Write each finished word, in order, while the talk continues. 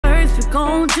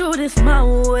gon' do this my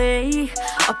way.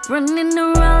 Up running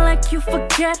around like you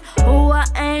forget who I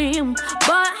am. But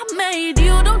I made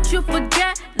you, don't you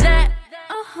forget that.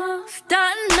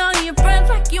 Starting on your friends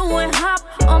like you ain't hop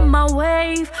on my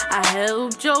wave. I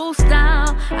helped you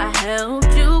style, I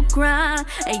helped you grind.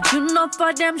 And you know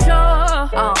for damn sure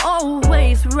I'll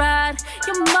always ride.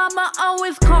 Your mama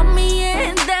always call me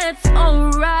and that's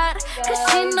alright.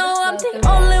 Cause she know I'm the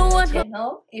only one who...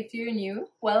 Channel. If you're new,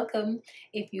 welcome.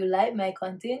 If you like my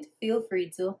content, feel free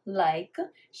to like,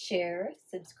 share,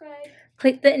 subscribe.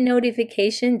 Click that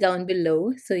notification down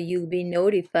below so you'll be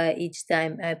notified each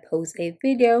time I post a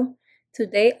video.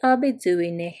 Today I'll be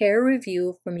doing a hair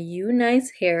review from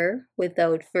Unice Hair.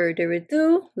 Without further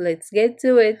ado, let's get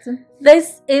to it.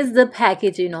 This is the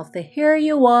packaging of the hair,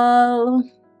 you all.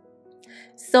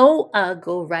 So I'll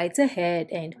go right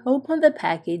ahead and open the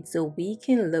package so we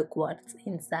can look what's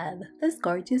inside this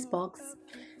gorgeous box.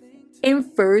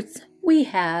 And first we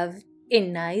have a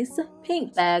nice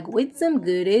pink bag with some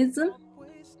goodies,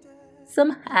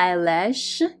 some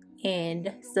eyelash,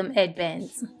 and some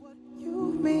headbands.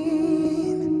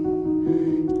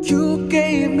 You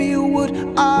gave me what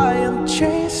I am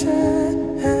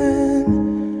chasing.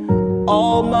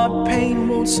 All my pain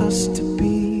wants us to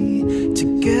be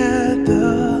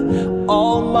together.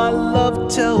 All my love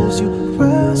tells you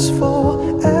rest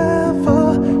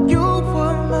forever. You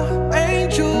were my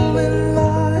angel in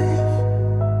life.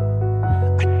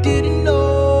 I didn't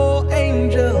know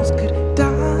angels could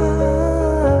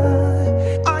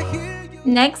die. I hear you.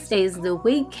 Next is the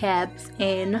wig caps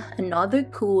and another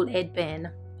cool headband.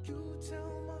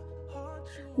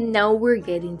 Now we're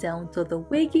getting down to the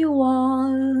wig, you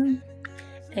all.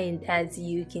 And as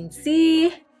you can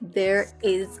see, there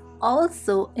is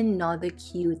also another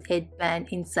cute headband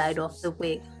inside of the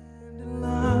wig.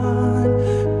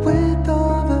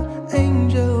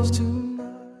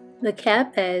 The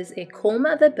cap has a comb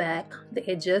at the back, the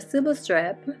adjustable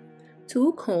strap,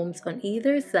 two combs on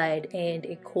either side, and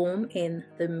a comb in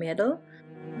the middle.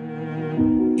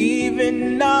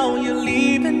 Even now you're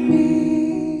leaving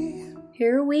me.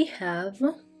 Here we have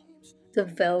the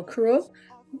Velcro,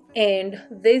 and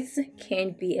this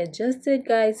can be adjusted,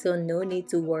 guys, so no need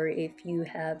to worry. If you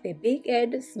have a big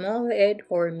head, small head,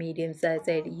 or medium sized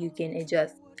head, you can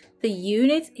adjust. The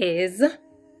unit is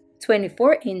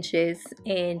 24 inches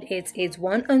and it is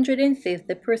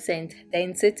 150%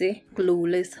 density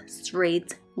glueless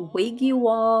straight wig, you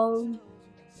all.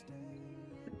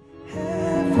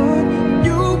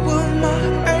 You were my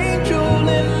angel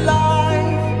in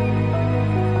life.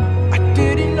 I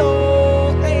didn't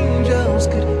know angels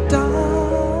could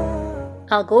die.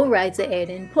 I'll go right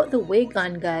ahead and put the wig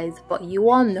on, guys, but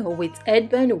you all know with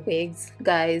headband wigs,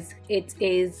 guys, it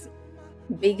is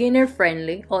beginner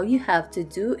friendly. All you have to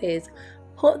do is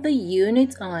put the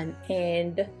unit on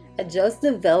and adjust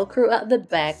the Velcro at the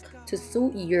back to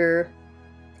suit your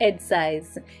head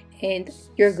size, and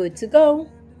you're good to go.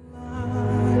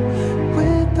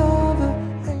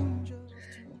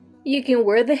 You can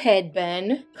wear the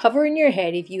headband covering your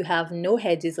head if you have no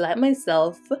hedges like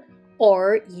myself,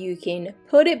 or you can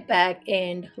put it back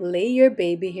and lay your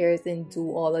baby hairs and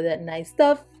do all of that nice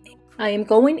stuff. I am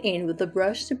going in with the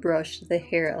brush to brush the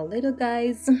hair a little,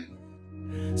 guys.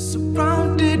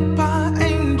 Surrounded by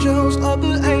angels,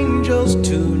 other angels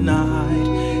tonight.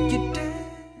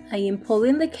 I am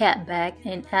pulling the cap back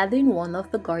and adding one of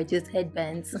the gorgeous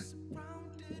headbands.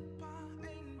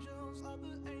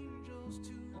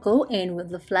 Go in with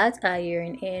the flat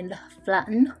iron and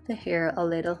flatten the hair a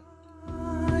little.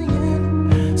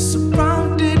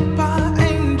 Surrounded by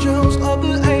angels,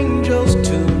 other angels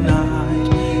tonight.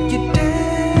 You're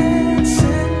dancing,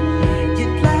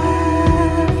 you're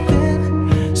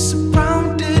laughing.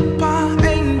 Surrounded by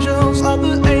angels,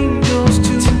 other angels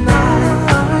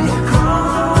tonight.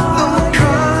 No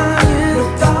crying, no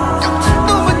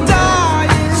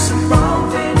dying.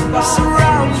 Surrounded by angels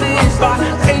around you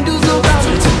tonight.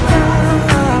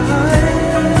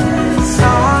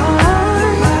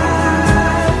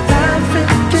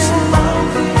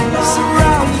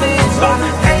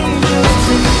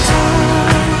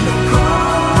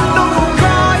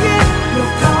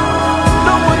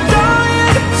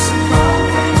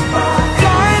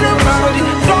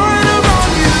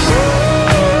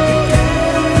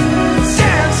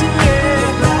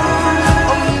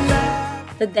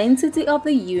 The density of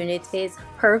the unit is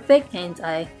perfect and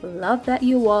I love that,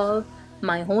 you all.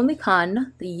 My only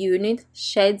con, the unit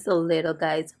sheds a little,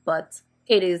 guys, but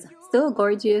it is still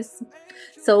gorgeous.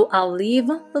 So I'll leave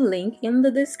the link in the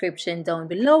description down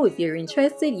below. If you're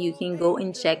interested, you can go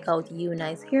and check out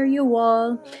Unice Hair, you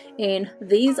all. And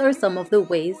these are some of the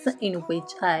ways in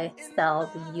which I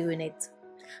style the unit.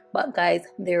 But guys,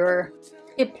 there are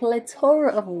a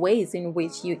plethora of ways in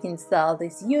which you can style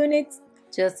this unit.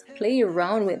 Just play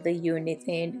around with the unit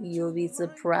and you'll be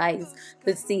surprised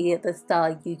to see the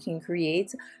style you can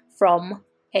create from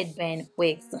headband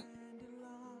wigs.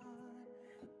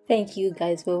 Thank you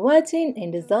guys for watching,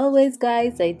 and as always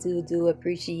guys, I do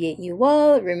appreciate you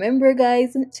all. Remember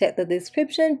guys, check the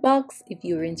description box if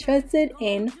you're interested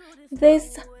in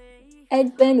this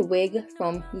headband wig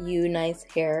from Unice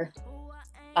Hair.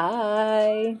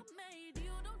 Bye.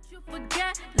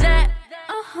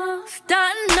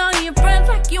 Starting on your friends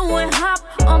like you and hop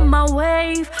on my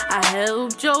wave. I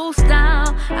helped you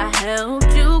style, I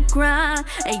helped you grind,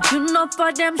 and you know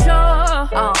for damn sure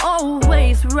I'll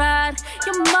always ride.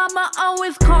 Your mama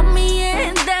always call me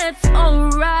and that's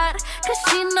alright, cause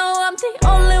she know I'm the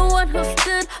only one who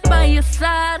stood by your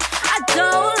side. I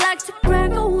don't like to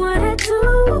brag on what I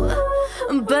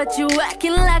do, but you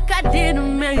acting like I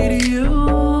didn't make you.